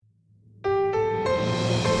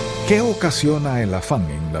¿Qué ocasiona el afán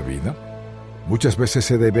en la vida? Muchas veces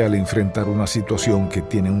se debe al enfrentar una situación que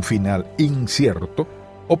tiene un final incierto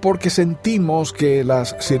o porque sentimos que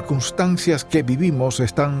las circunstancias que vivimos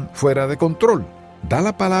están fuera de control. ¿Da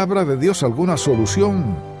la palabra de Dios alguna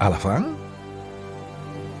solución al afán?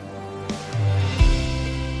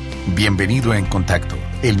 Bienvenido a En Contacto,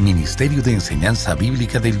 el Ministerio de Enseñanza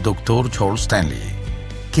Bíblica del Dr. Charles Stanley.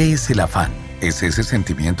 ¿Qué es el afán? Es ese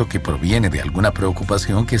sentimiento que proviene de alguna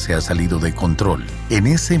preocupación que se ha salido de control. En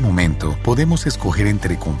ese momento podemos escoger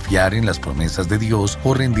entre confiar en las promesas de Dios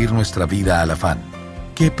o rendir nuestra vida al afán.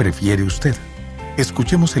 ¿Qué prefiere usted?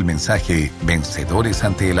 Escuchemos el mensaje Vencedores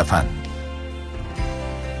ante el afán.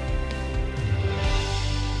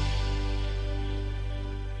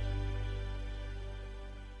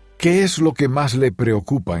 ¿Qué es lo que más le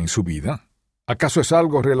preocupa en su vida? ¿Acaso es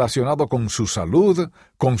algo relacionado con su salud,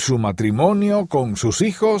 con su matrimonio, con sus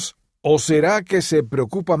hijos? ¿O será que se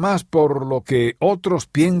preocupa más por lo que otros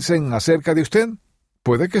piensen acerca de usted?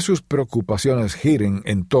 Puede que sus preocupaciones giren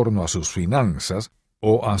en torno a sus finanzas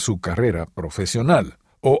o a su carrera profesional.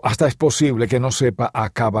 O hasta es posible que no sepa a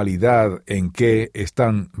cabalidad en qué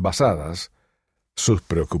están basadas sus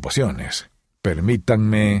preocupaciones.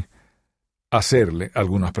 Permítanme hacerle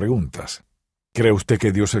algunas preguntas. ¿Cree usted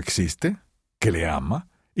que Dios existe? ¿Que le ama?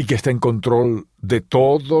 ¿Y que está en control de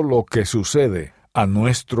todo lo que sucede a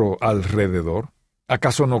nuestro alrededor?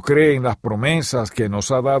 ¿Acaso no cree en las promesas que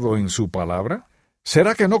nos ha dado en su palabra?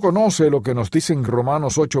 ¿Será que no conoce lo que nos dice en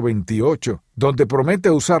Romanos 8:28, donde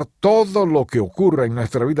promete usar todo lo que ocurra en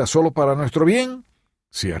nuestra vida solo para nuestro bien?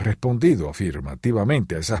 Si ha respondido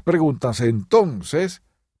afirmativamente a esas preguntas, entonces,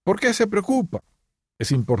 ¿por qué se preocupa?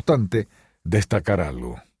 Es importante destacar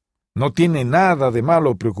algo. No tiene nada de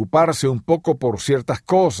malo preocuparse un poco por ciertas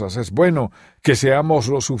cosas. Es bueno que seamos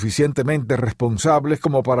lo suficientemente responsables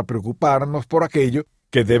como para preocuparnos por aquello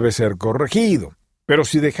que debe ser corregido. Pero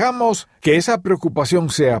si dejamos que esa preocupación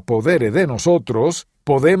se apodere de nosotros,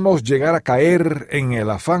 podemos llegar a caer en el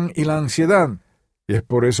afán y la ansiedad. Y es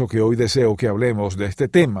por eso que hoy deseo que hablemos de este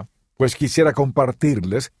tema, pues quisiera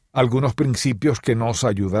compartirles algunos principios que nos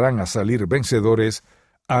ayudarán a salir vencedores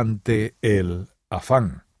ante el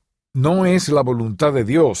afán. No es la voluntad de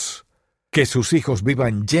Dios que sus hijos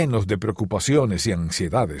vivan llenos de preocupaciones y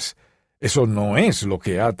ansiedades. Eso no es lo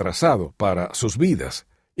que ha trazado para sus vidas.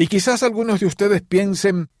 Y quizás algunos de ustedes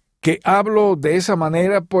piensen que hablo de esa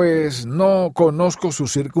manera pues no conozco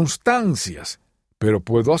sus circunstancias, pero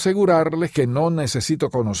puedo asegurarles que no necesito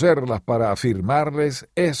conocerlas para afirmarles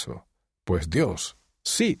eso, pues Dios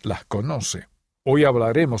sí las conoce. Hoy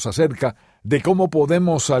hablaremos acerca de cómo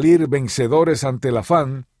podemos salir vencedores ante el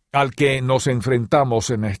afán al que nos enfrentamos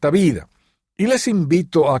en esta vida. Y les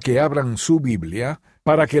invito a que abran su Biblia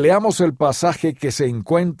para que leamos el pasaje que se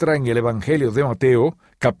encuentra en el Evangelio de Mateo,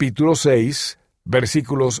 capítulo 6,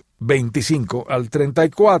 versículos 25 al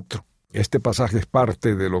 34. Este pasaje es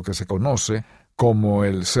parte de lo que se conoce como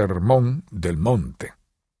el Sermón del Monte.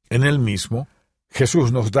 En el mismo,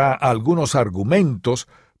 Jesús nos da algunos argumentos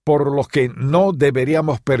por los que no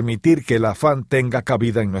deberíamos permitir que el afán tenga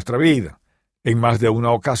cabida en nuestra vida. En más de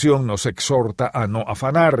una ocasión nos exhorta a no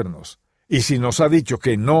afanarnos. Y si nos ha dicho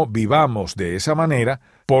que no vivamos de esa manera,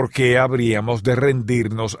 ¿por qué habríamos de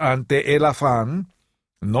rendirnos ante el afán?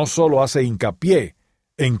 No solo hace hincapié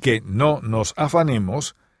en que no nos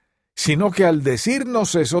afanemos, sino que al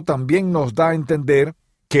decirnos eso también nos da a entender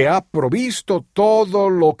que ha provisto todo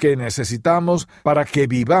lo que necesitamos para que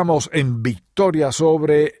vivamos en victoria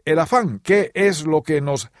sobre el afán. ¿Qué es lo que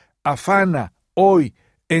nos afana hoy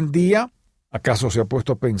en día? ¿Acaso se ha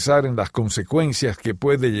puesto a pensar en las consecuencias que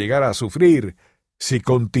puede llegar a sufrir si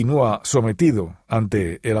continúa sometido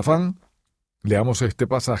ante el afán? Leamos este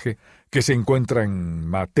pasaje que se encuentra en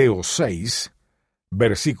Mateo 6,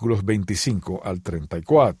 versículos 25 al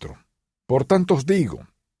 34. Por tanto os digo,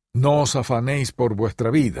 no os afanéis por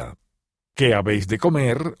vuestra vida, qué habéis de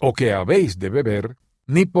comer o qué habéis de beber,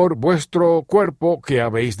 ni por vuestro cuerpo qué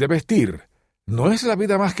habéis de vestir. ¿No es la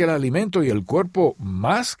vida más que el alimento y el cuerpo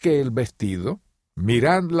más que el vestido?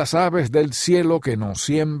 Mirad las aves del cielo que no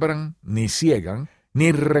siembran, ni siegan,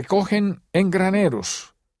 ni recogen en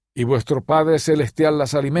graneros, y vuestro Padre Celestial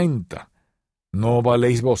las alimenta. ¿No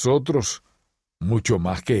valéis vosotros mucho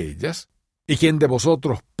más que ellas? ¿Y quién de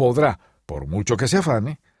vosotros podrá, por mucho que se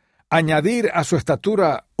afane, añadir a su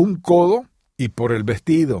estatura un codo? Y por el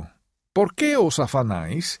vestido, ¿por qué os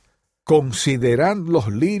afanáis? Considerad los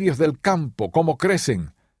lirios del campo, cómo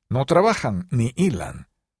crecen, no trabajan ni hilan.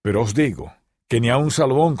 Pero os digo que ni aun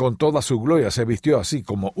Salomón con toda su gloria se vistió así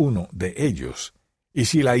como uno de ellos. Y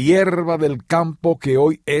si la hierba del campo que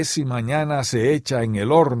hoy es y mañana se echa en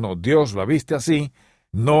el horno, Dios la viste así,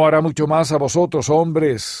 ¿No hará mucho más a vosotros,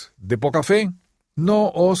 hombres de poca fe? No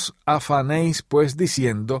os afanéis, pues,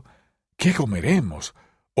 diciendo, ¿qué comeremos?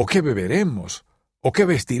 ¿O qué beberemos? ¿O qué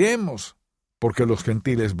vestiremos? Porque los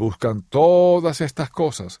gentiles buscan todas estas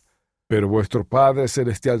cosas, pero vuestro Padre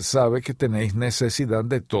Celestial sabe que tenéis necesidad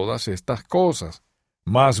de todas estas cosas.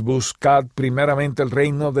 Mas buscad primeramente el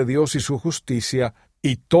reino de Dios y su justicia,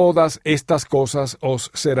 y todas estas cosas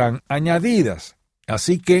os serán añadidas.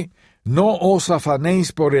 Así que no os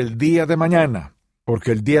afanéis por el día de mañana,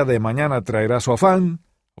 porque el día de mañana traerá su afán.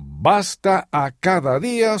 Basta a cada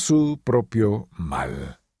día su propio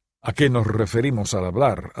mal. ¿A qué nos referimos al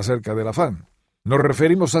hablar acerca del afán? Nos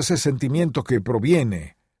referimos a ese sentimiento que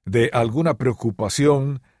proviene de alguna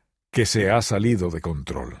preocupación que se ha salido de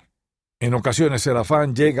control. En ocasiones el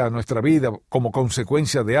afán llega a nuestra vida como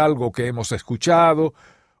consecuencia de algo que hemos escuchado,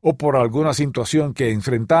 o por alguna situación que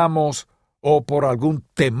enfrentamos, o por algún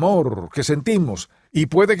temor que sentimos, y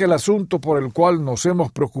puede que el asunto por el cual nos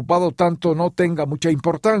hemos preocupado tanto no tenga mucha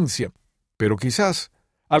importancia. Pero quizás,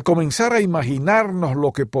 al comenzar a imaginarnos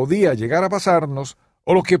lo que podía llegar a pasarnos,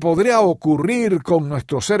 o lo que podría ocurrir con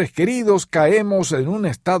nuestros seres queridos, caemos en un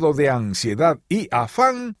estado de ansiedad y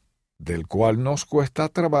afán del cual nos cuesta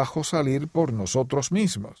trabajo salir por nosotros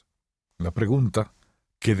mismos. La pregunta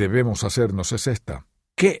que debemos hacernos es esta: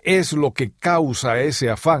 ¿qué es lo que causa ese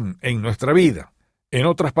afán en nuestra vida? En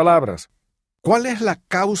otras palabras, ¿cuál es la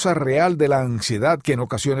causa real de la ansiedad que en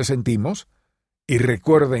ocasiones sentimos? Y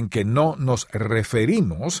recuerden que no nos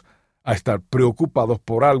referimos a estar preocupados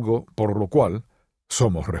por algo por lo cual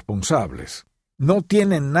somos responsables. No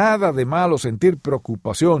tiene nada de malo sentir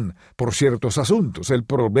preocupación por ciertos asuntos. El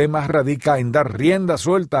problema radica en dar rienda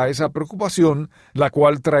suelta a esa preocupación, la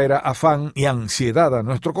cual traerá afán y ansiedad a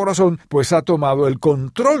nuestro corazón, pues ha tomado el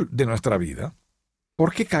control de nuestra vida.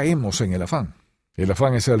 ¿Por qué caemos en el afán? El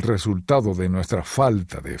afán es el resultado de nuestra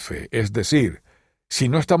falta de fe, es decir, si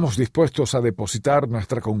no estamos dispuestos a depositar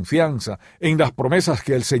nuestra confianza en las promesas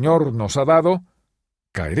que el Señor nos ha dado,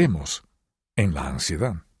 caeremos en la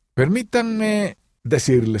ansiedad. Permítanme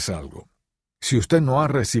decirles algo. Si usted no ha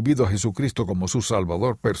recibido a Jesucristo como su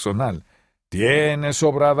Salvador personal, tiene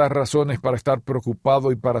sobradas razones para estar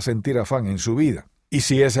preocupado y para sentir afán en su vida. Y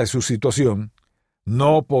si esa es su situación,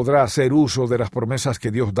 no podrá hacer uso de las promesas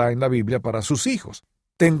que Dios da en la Biblia para sus hijos.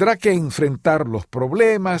 Tendrá que enfrentar los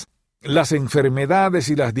problemas, las enfermedades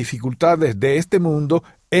y las dificultades de este mundo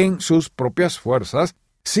en sus propias fuerzas,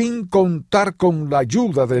 sin contar con la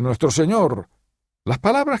ayuda de nuestro Señor. Las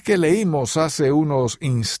palabras que leímos hace unos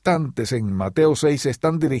instantes en Mateo 6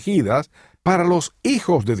 están dirigidas para los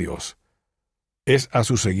hijos de Dios. Es a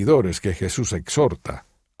sus seguidores que Jesús exhorta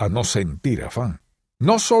a no sentir afán.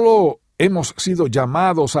 No solo hemos sido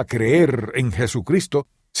llamados a creer en Jesucristo,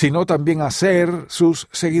 sino también a ser sus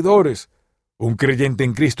seguidores. Un creyente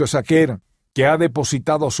en Cristo es aquel que ha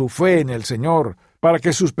depositado su fe en el Señor para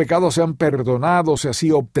que sus pecados sean perdonados y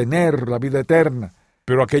así obtener la vida eterna.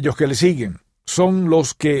 Pero aquellos que le siguen son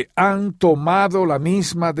los que han tomado la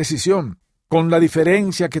misma decisión, con la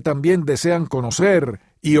diferencia que también desean conocer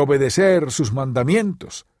y obedecer sus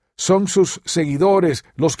mandamientos. Son sus seguidores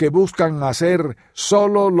los que buscan hacer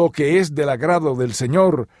solo lo que es del agrado del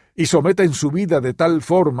Señor y someten su vida de tal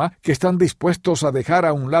forma que están dispuestos a dejar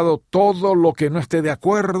a un lado todo lo que no esté de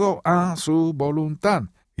acuerdo a su voluntad.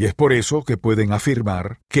 Y es por eso que pueden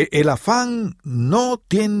afirmar que el afán no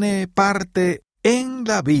tiene parte en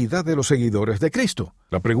la vida de los seguidores de Cristo.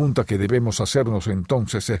 La pregunta que debemos hacernos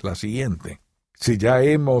entonces es la siguiente: si ya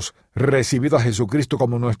hemos recibido a Jesucristo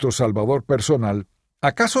como nuestro Salvador personal,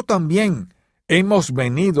 ¿acaso también hemos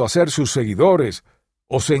venido a ser sus seguidores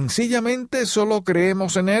o sencillamente solo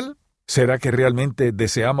creemos en Él? ¿Será que realmente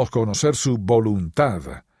deseamos conocer su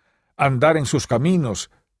voluntad, andar en sus caminos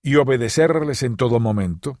y obedecerles en todo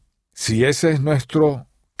momento? Si ese es nuestro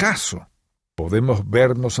caso, podemos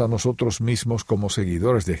vernos a nosotros mismos como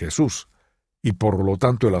seguidores de Jesús, y por lo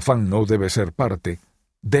tanto el afán no debe ser parte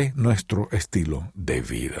de nuestro estilo de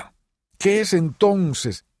vida. ¿Qué es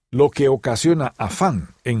entonces lo que ocasiona afán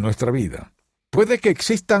en nuestra vida? Puede que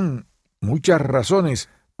existan muchas razones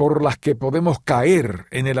por las que podemos caer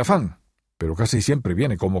en el afán, pero casi siempre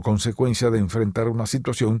viene como consecuencia de enfrentar una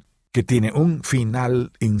situación que tiene un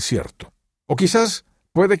final incierto. O quizás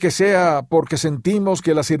puede que sea porque sentimos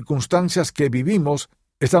que las circunstancias que vivimos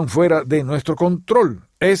están fuera de nuestro control.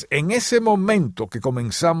 Es en ese momento que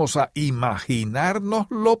comenzamos a imaginarnos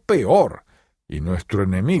lo peor, y nuestro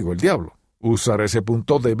enemigo, el diablo, usará ese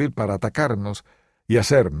punto débil para atacarnos y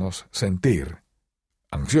hacernos sentir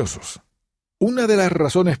ansiosos. Una de las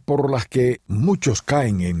razones por las que muchos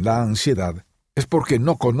caen en la ansiedad es porque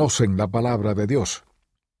no conocen la palabra de Dios.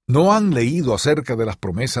 no han leído acerca de las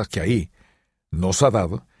promesas que ahí nos ha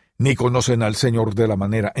dado, ni conocen al Señor de la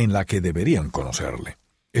manera en la que deberían conocerle.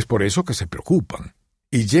 Es por eso que se preocupan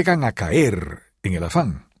y llegan a caer en el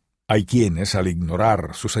afán. Hay quienes, al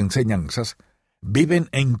ignorar sus enseñanzas, viven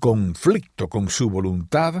en conflicto con su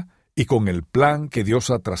voluntad y con el plan que Dios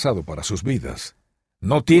ha trazado para sus vidas.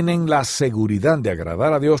 No tienen la seguridad de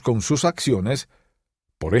agradar a Dios con sus acciones,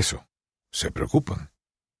 por eso se preocupan.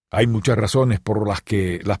 Hay muchas razones por las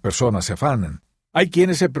que las personas se afanan. Hay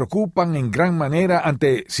quienes se preocupan en gran manera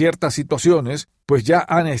ante ciertas situaciones, pues ya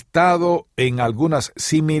han estado en algunas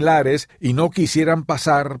similares y no quisieran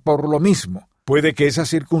pasar por lo mismo. Puede que esa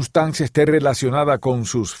circunstancia esté relacionada con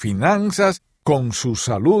sus finanzas, con su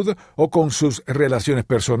salud o con sus relaciones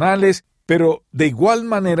personales, pero de igual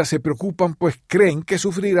manera se preocupan, pues creen que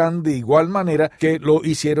sufrirán de igual manera que lo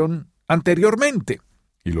hicieron anteriormente.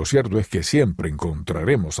 Y lo cierto es que siempre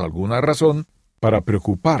encontraremos alguna razón para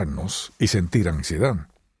preocuparnos y sentir ansiedad.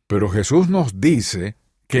 Pero Jesús nos dice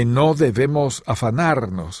que no debemos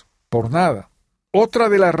afanarnos por nada. Otra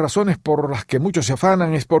de las razones por las que muchos se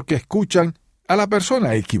afanan es porque escuchan a la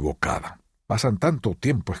persona equivocada. Pasan tanto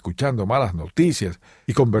tiempo escuchando malas noticias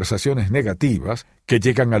y conversaciones negativas que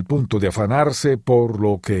llegan al punto de afanarse por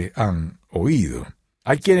lo que han oído.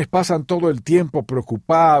 Hay quienes pasan todo el tiempo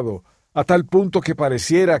preocupados, a tal punto que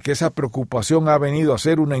pareciera que esa preocupación ha venido a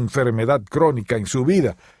ser una enfermedad crónica en su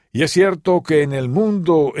vida. Y es cierto que en el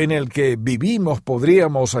mundo en el que vivimos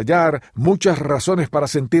podríamos hallar muchas razones para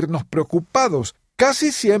sentirnos preocupados.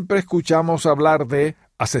 Casi siempre escuchamos hablar de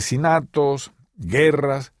asesinatos,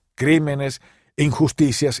 guerras, crímenes,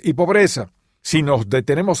 injusticias y pobreza. Si nos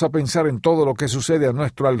detenemos a pensar en todo lo que sucede a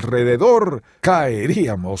nuestro alrededor,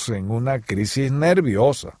 caeríamos en una crisis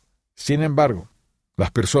nerviosa. Sin embargo,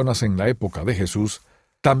 las personas en la época de Jesús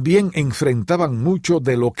también enfrentaban mucho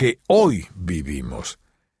de lo que hoy vivimos.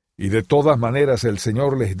 Y de todas maneras el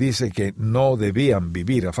Señor les dice que no debían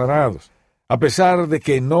vivir afanados. A pesar de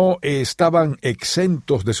que no estaban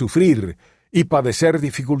exentos de sufrir y padecer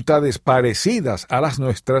dificultades parecidas a las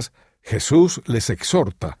nuestras, Jesús les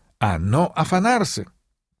exhorta a no afanarse.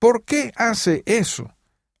 ¿Por qué hace eso?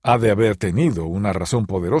 Ha de haber tenido una razón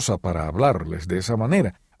poderosa para hablarles de esa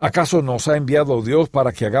manera. ¿Acaso nos ha enviado Dios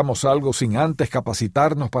para que hagamos algo sin antes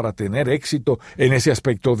capacitarnos para tener éxito en ese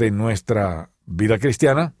aspecto de nuestra vida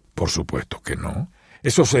cristiana? Por supuesto que no.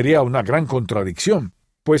 Eso sería una gran contradicción,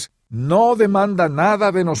 pues no demanda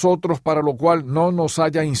nada de nosotros para lo cual no nos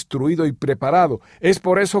haya instruido y preparado. Es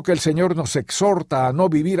por eso que el Señor nos exhorta a no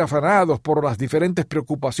vivir afanados por las diferentes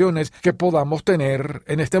preocupaciones que podamos tener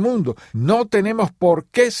en este mundo. No tenemos por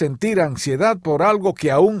qué sentir ansiedad por algo que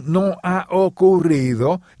aún no ha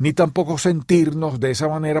ocurrido, ni tampoco sentirnos de esa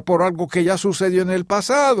manera por algo que ya sucedió en el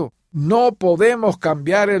pasado. No podemos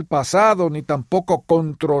cambiar el pasado ni tampoco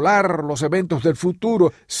controlar los eventos del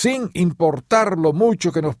futuro. Sin importar lo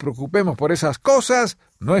mucho que nos preocupemos por esas cosas,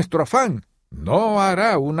 nuestro afán no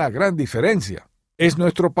hará una gran diferencia. Es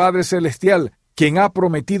nuestro Padre Celestial quien ha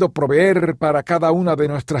prometido proveer para cada una de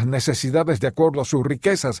nuestras necesidades de acuerdo a sus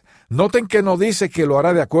riquezas. Noten que no dice que lo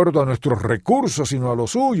hará de acuerdo a nuestros recursos, sino a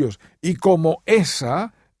los suyos. Y como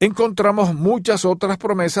esa, encontramos muchas otras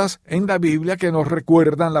promesas en la Biblia que nos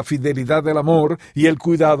recuerdan la fidelidad del amor y el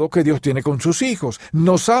cuidado que Dios tiene con sus hijos.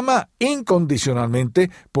 Nos ama incondicionalmente,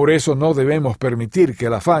 por eso no debemos permitir que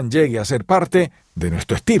el afán llegue a ser parte de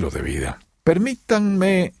nuestro estilo de vida.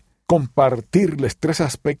 Permítanme compartirles 3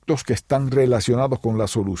 aspectos que están relacionados con la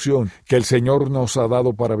solución que el Señor nos ha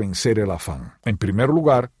dado para vencer el afán. En primer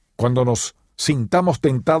lugar, cuando nos sintamos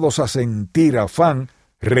tentados a sentir afán,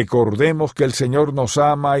 recordemos que el Señor nos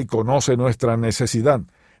ama y conoce nuestra necesidad.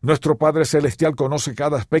 Nuestro Padre Celestial conoce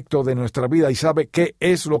cada aspecto de nuestra vida y sabe qué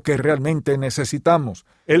es lo que realmente necesitamos.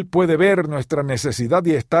 Él puede ver nuestra necesidad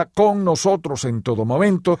y está con nosotros en todo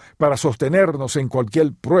momento para sostenernos en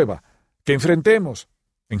cualquier prueba que enfrentemos.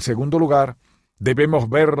 En segundo lugar, debemos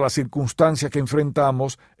ver la circunstancia que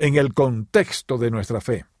enfrentamos en el contexto de nuestra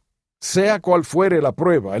fe. Sea cual fuere la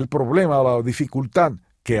prueba, el problema o la dificultad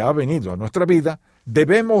que ha venido a nuestra vida,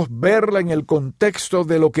 debemos verla en el contexto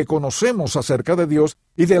de lo que conocemos acerca de Dios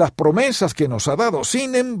y de las promesas que nos ha dado.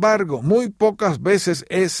 Sin embargo, muy pocas veces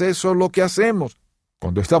es eso lo que hacemos.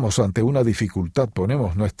 Cuando estamos ante una dificultad,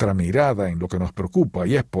 ponemos nuestra mirada en lo que nos preocupa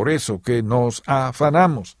y es por eso que nos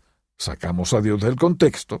afanamos. Sacamos a Dios del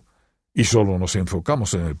contexto y solo nos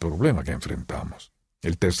enfocamos en el problema que enfrentamos.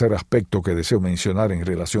 El tercer aspecto que deseo mencionar en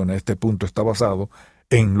relación a este punto está basado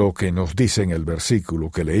en lo que nos dice en el versículo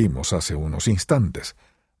que leímos hace unos instantes.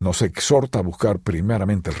 Nos exhorta a buscar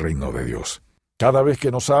primeramente el reino de Dios. Cada vez que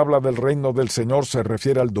nos habla del reino del Señor se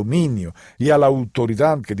refiere al dominio y a la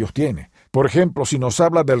autoridad que Dios tiene. Por ejemplo, si nos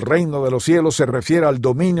habla del reino de los cielos, se refiere al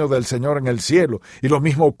dominio del Señor en el cielo, y lo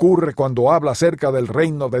mismo ocurre cuando habla acerca del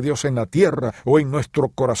reino de Dios en la tierra o en nuestro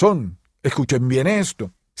corazón. Escuchen bien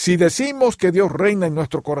esto. Si decimos que Dios reina en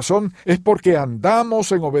nuestro corazón, es porque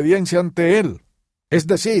andamos en obediencia ante Él. Es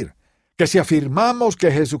decir, que si afirmamos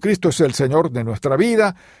que Jesucristo es el Señor de nuestra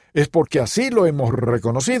vida, es porque así lo hemos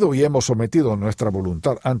reconocido y hemos sometido nuestra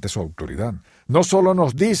voluntad ante su autoridad. No solo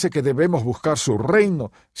nos dice que debemos buscar su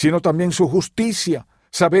reino, sino también su justicia.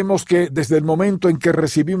 Sabemos que desde el momento en que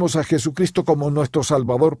recibimos a Jesucristo como nuestro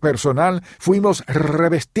Salvador personal, fuimos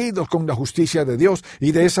revestidos con la justicia de Dios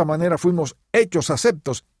y de esa manera fuimos hechos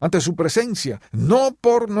aceptos ante su presencia, no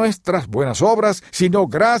por nuestras buenas obras, sino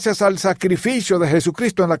gracias al sacrificio de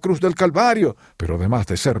Jesucristo en la cruz del Calvario. Pero además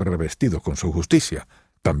de ser revestidos con su justicia,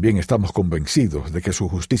 también estamos convencidos de que su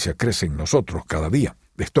justicia crece en nosotros cada día.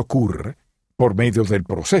 Esto ocurre por medio del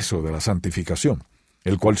proceso de la santificación,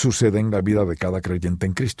 el cual sucede en la vida de cada creyente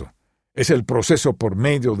en Cristo. Es el proceso por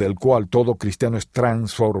medio del cual todo cristiano es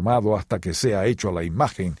transformado hasta que sea hecho a la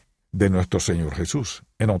imagen de nuestro Señor Jesús.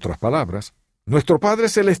 En otras palabras, nuestro Padre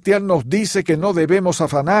Celestial nos dice que no debemos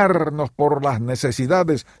afanarnos por las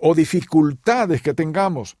necesidades o dificultades que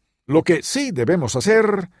tengamos. Lo que sí debemos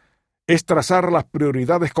hacer es trazar las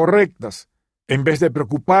prioridades correctas. En vez de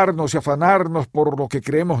preocuparnos y afanarnos por lo que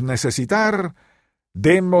creemos necesitar,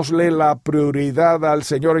 démosle la prioridad al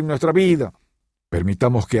Señor en nuestra vida.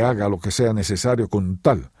 Permitamos que haga lo que sea necesario con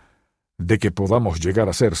tal de que podamos llegar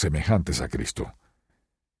a ser semejantes a Cristo.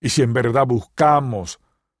 Y si en verdad buscamos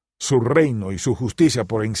su reino y su justicia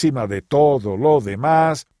por encima de todo lo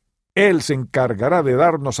demás, Él se encargará de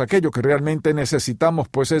darnos aquello que realmente necesitamos,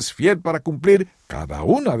 pues es fiel para cumplir cada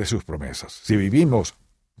una de sus promesas. Si vivimos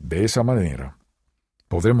de esa manera,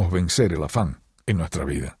 podremos vencer el afán en nuestra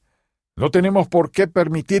vida. No tenemos por qué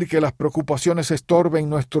permitir que las preocupaciones estorben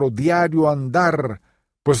nuestro diario andar,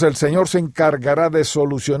 pues el Señor se encargará de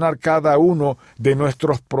solucionar cada uno de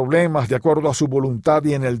nuestros problemas de acuerdo a su voluntad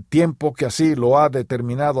y en el tiempo que así lo ha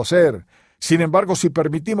determinado hacer. Sin embargo, si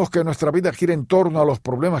permitimos que nuestra vida gire en torno a los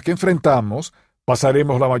problemas que enfrentamos,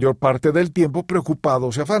 pasaremos la mayor parte del tiempo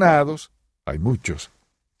preocupados y afanados. Hay muchos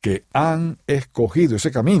que han escogido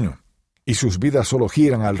ese camino, y sus vidas solo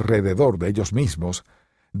giran alrededor de ellos mismos,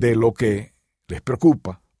 de lo que les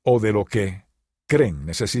preocupa o de lo que creen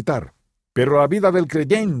necesitar. Pero la vida del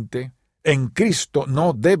creyente en Cristo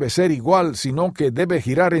no debe ser igual, sino que debe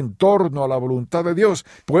girar en torno a la voluntad de Dios.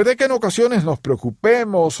 Puede que en ocasiones nos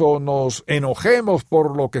preocupemos o nos enojemos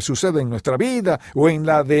por lo que sucede en nuestra vida o en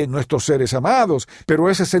la de nuestros seres amados, pero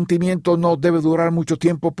ese sentimiento no debe durar mucho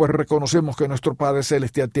tiempo, pues reconocemos que nuestro Padre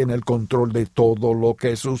Celestial tiene el control de todo lo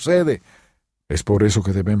que sucede. Es por eso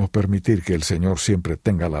que debemos permitir que el Señor siempre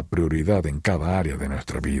tenga la prioridad en cada área de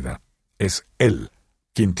nuestra vida. Es Él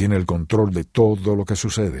quien tiene el control de todo lo que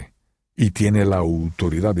sucede y tiene la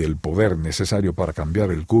autoridad y el poder necesario para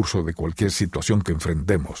cambiar el curso de cualquier situación que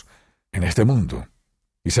enfrentemos en este mundo.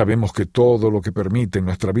 Y sabemos que todo lo que permite en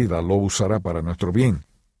nuestra vida lo usará para nuestro bien.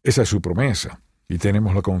 Esa es su promesa, y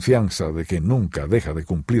tenemos la confianza de que nunca deja de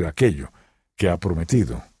cumplir aquello que ha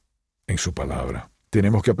prometido en su palabra.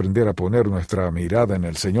 Tenemos que aprender a poner nuestra mirada en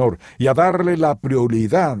el Señor y a darle la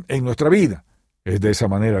prioridad en nuestra vida. Es de esa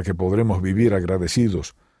manera que podremos vivir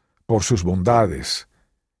agradecidos por sus bondades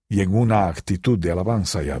y en una actitud de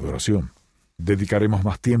alabanza y adoración. Dedicaremos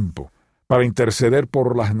más tiempo para interceder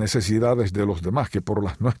por las necesidades de los demás que por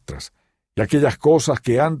las nuestras. Y aquellas cosas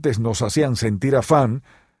que antes nos hacían sentir afán,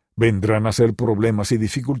 vendrán a ser problemas y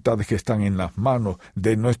dificultades que están en las manos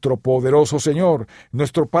de nuestro poderoso Señor,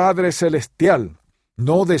 nuestro Padre Celestial.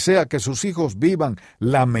 No desea que sus hijos vivan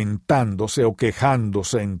lamentándose o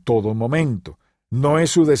quejándose en todo momento. No es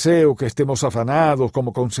su deseo que estemos afanados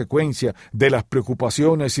como consecuencia de las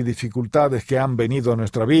preocupaciones y dificultades que han venido a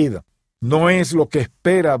nuestra vida. No es lo que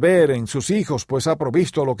espera ver en sus hijos, pues ha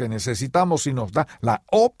provisto lo que necesitamos y nos da la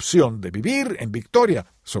opción de vivir en victoria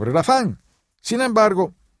sobre el afán. Sin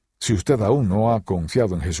embargo, si usted aún no ha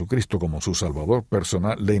confiado en Jesucristo como su Salvador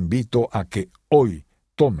personal, le invito a que hoy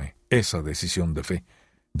tome esa decisión de fe.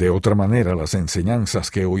 De otra manera, las enseñanzas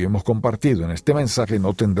que hoy hemos compartido en este mensaje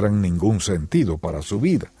no tendrán ningún sentido para su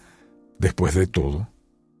vida. Después de todo,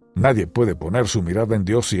 nadie puede poner su mirada en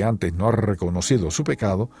Dios si antes no ha reconocido su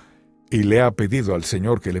pecado y le ha pedido al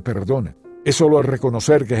Señor que le perdone. Es solo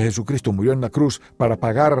reconocer que Jesucristo murió en la cruz para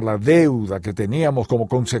pagar la deuda que teníamos como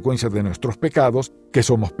consecuencia de nuestros pecados, que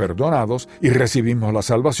somos perdonados y recibimos la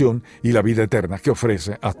salvación y la vida eterna que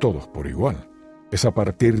ofrece a todos por igual. Es a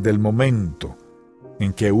partir del momento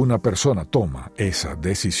en que una persona toma esa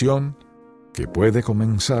decisión que puede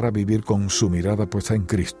comenzar a vivir con su mirada puesta en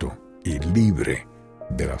Cristo y libre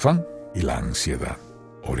del afán y la ansiedad.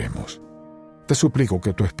 Oremos. Te suplico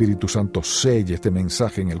que tu Espíritu Santo selle este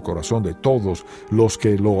mensaje en el corazón de todos los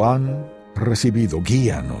que lo han recibido.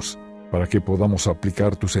 Guíanos para que podamos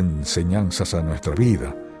aplicar tus enseñanzas a nuestra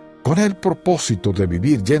vida, con el propósito de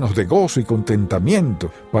vivir llenos de gozo y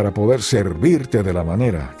contentamiento para poder servirte de la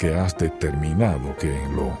manera que has determinado que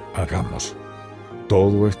lo hagamos.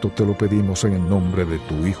 Todo esto te lo pedimos en el nombre de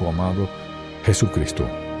tu Hijo amado, Jesucristo.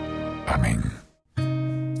 Amén.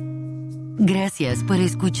 Gracias por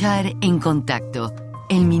escuchar En Contacto,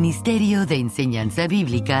 el Ministerio de Enseñanza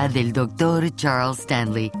Bíblica del Dr. Charles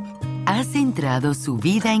Stanley. ¿Ha centrado su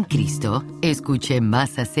vida en Cristo? Escuche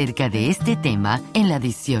más acerca de este tema en la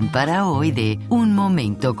edición para hoy de Un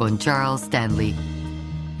Momento con Charles Stanley.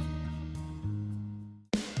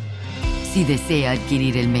 Si desea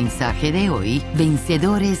adquirir el mensaje de hoy,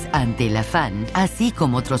 Vencedores ante el afán, así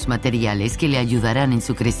como otros materiales que le ayudarán en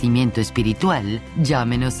su crecimiento espiritual,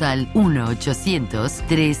 llámenos al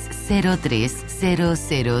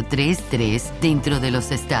 1-800-303-0033 dentro de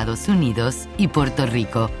los Estados Unidos y Puerto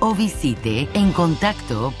Rico o visite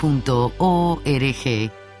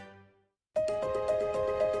encontacto.org.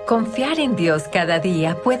 Confiar en Dios cada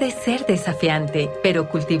día puede ser desafiante, pero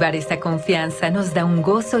cultivar esta confianza nos da un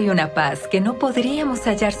gozo y una paz que no podríamos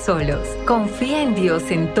hallar solos. Confía en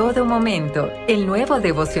Dios en todo momento. El nuevo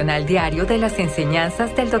devocional diario de las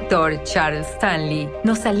enseñanzas del Dr. Charles Stanley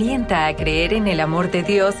nos alienta a creer en el amor de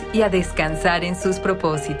Dios y a descansar en sus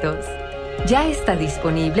propósitos. Ya está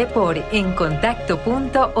disponible por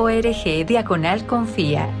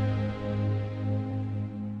encontacto.org/confía.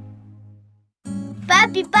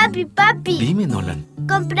 Papi. Dime, Nolan.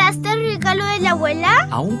 ¿Compraste el regalo de la abuela?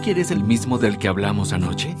 ¿Aún quieres el mismo del que hablamos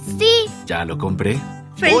anoche? Sí. Ya lo compré.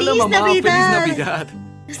 ¡Feliz ¡Hola, mamá! Navidad! ¡Feliz Navidad!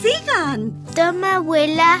 ¡Sigan! Toma,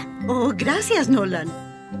 abuela. Oh, gracias, Nolan.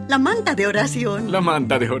 La manta de oración. La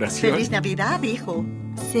manta de oración. ¡Feliz Navidad, hijo!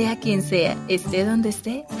 Sea quien sea, esté donde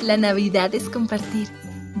esté, la Navidad es compartir.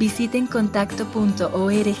 Visiten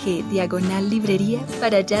contacto.org/librería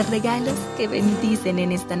para hallar regalos que bendicen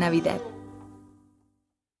en esta Navidad.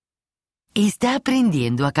 ¿Está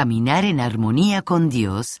aprendiendo a caminar en armonía con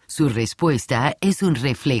Dios? Su respuesta es un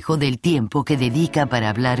reflejo del tiempo que dedica para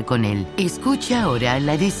hablar con Él. Escucha ahora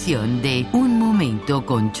la edición de Un Momento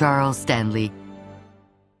con Charles Stanley.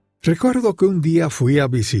 Recuerdo que un día fui a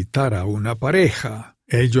visitar a una pareja.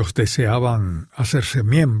 Ellos deseaban hacerse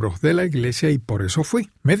miembros de la iglesia y por eso fui.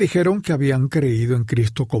 Me dijeron que habían creído en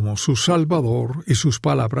Cristo como su Salvador y sus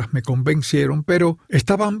palabras me convencieron, pero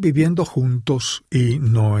estaban viviendo juntos y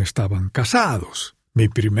no estaban casados. Mi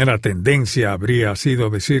primera tendencia habría sido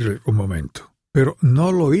decirle un momento. Pero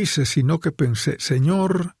no lo hice, sino que pensé,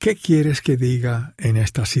 Señor, ¿qué quieres que diga en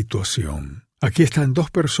esta situación? Aquí están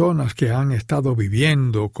dos personas que han estado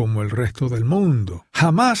viviendo como el resto del mundo.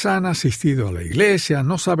 Jamás han asistido a la iglesia,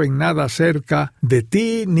 no saben nada acerca de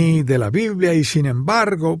ti ni de la Biblia y sin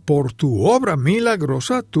embargo, por tu obra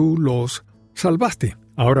milagrosa, tú los salvaste.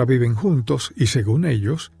 Ahora viven juntos y según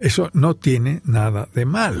ellos, eso no tiene nada de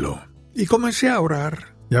malo. Y comencé a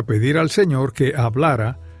orar y a pedir al Señor que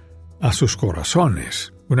hablara a sus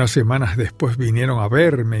corazones. Unas semanas después vinieron a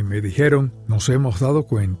verme y me dijeron, nos hemos dado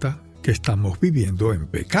cuenta que estamos viviendo en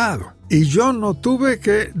pecado. Y yo no tuve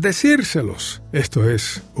que decírselos. Esto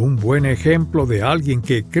es un buen ejemplo de alguien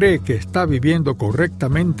que cree que está viviendo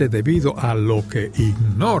correctamente debido a lo que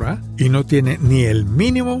ignora y no tiene ni el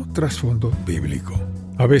mínimo trasfondo bíblico.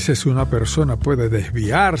 A veces una persona puede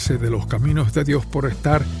desviarse de los caminos de Dios por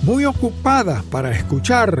estar muy ocupada para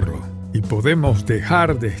escucharlo y podemos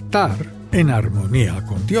dejar de estar en armonía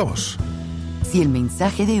con Dios. Si el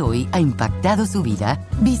mensaje de hoy ha impactado su vida,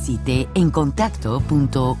 visite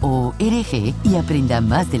encontacto.org y aprenda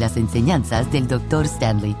más de las enseñanzas del Dr.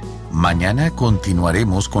 Stanley. Mañana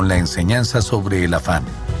continuaremos con la enseñanza sobre el afán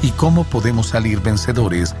y cómo podemos salir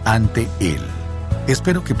vencedores ante él.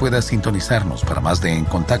 Espero que puedas sintonizarnos para más de En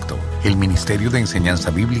Contacto, el Ministerio de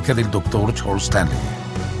Enseñanza Bíblica del Dr. Charles Stanley.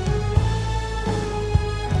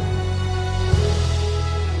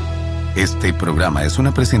 Este programa es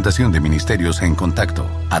una presentación de Ministerios En Contacto,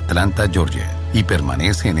 Atlanta, Georgia, y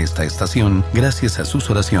permanece en esta estación gracias a sus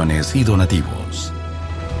oraciones y donativos.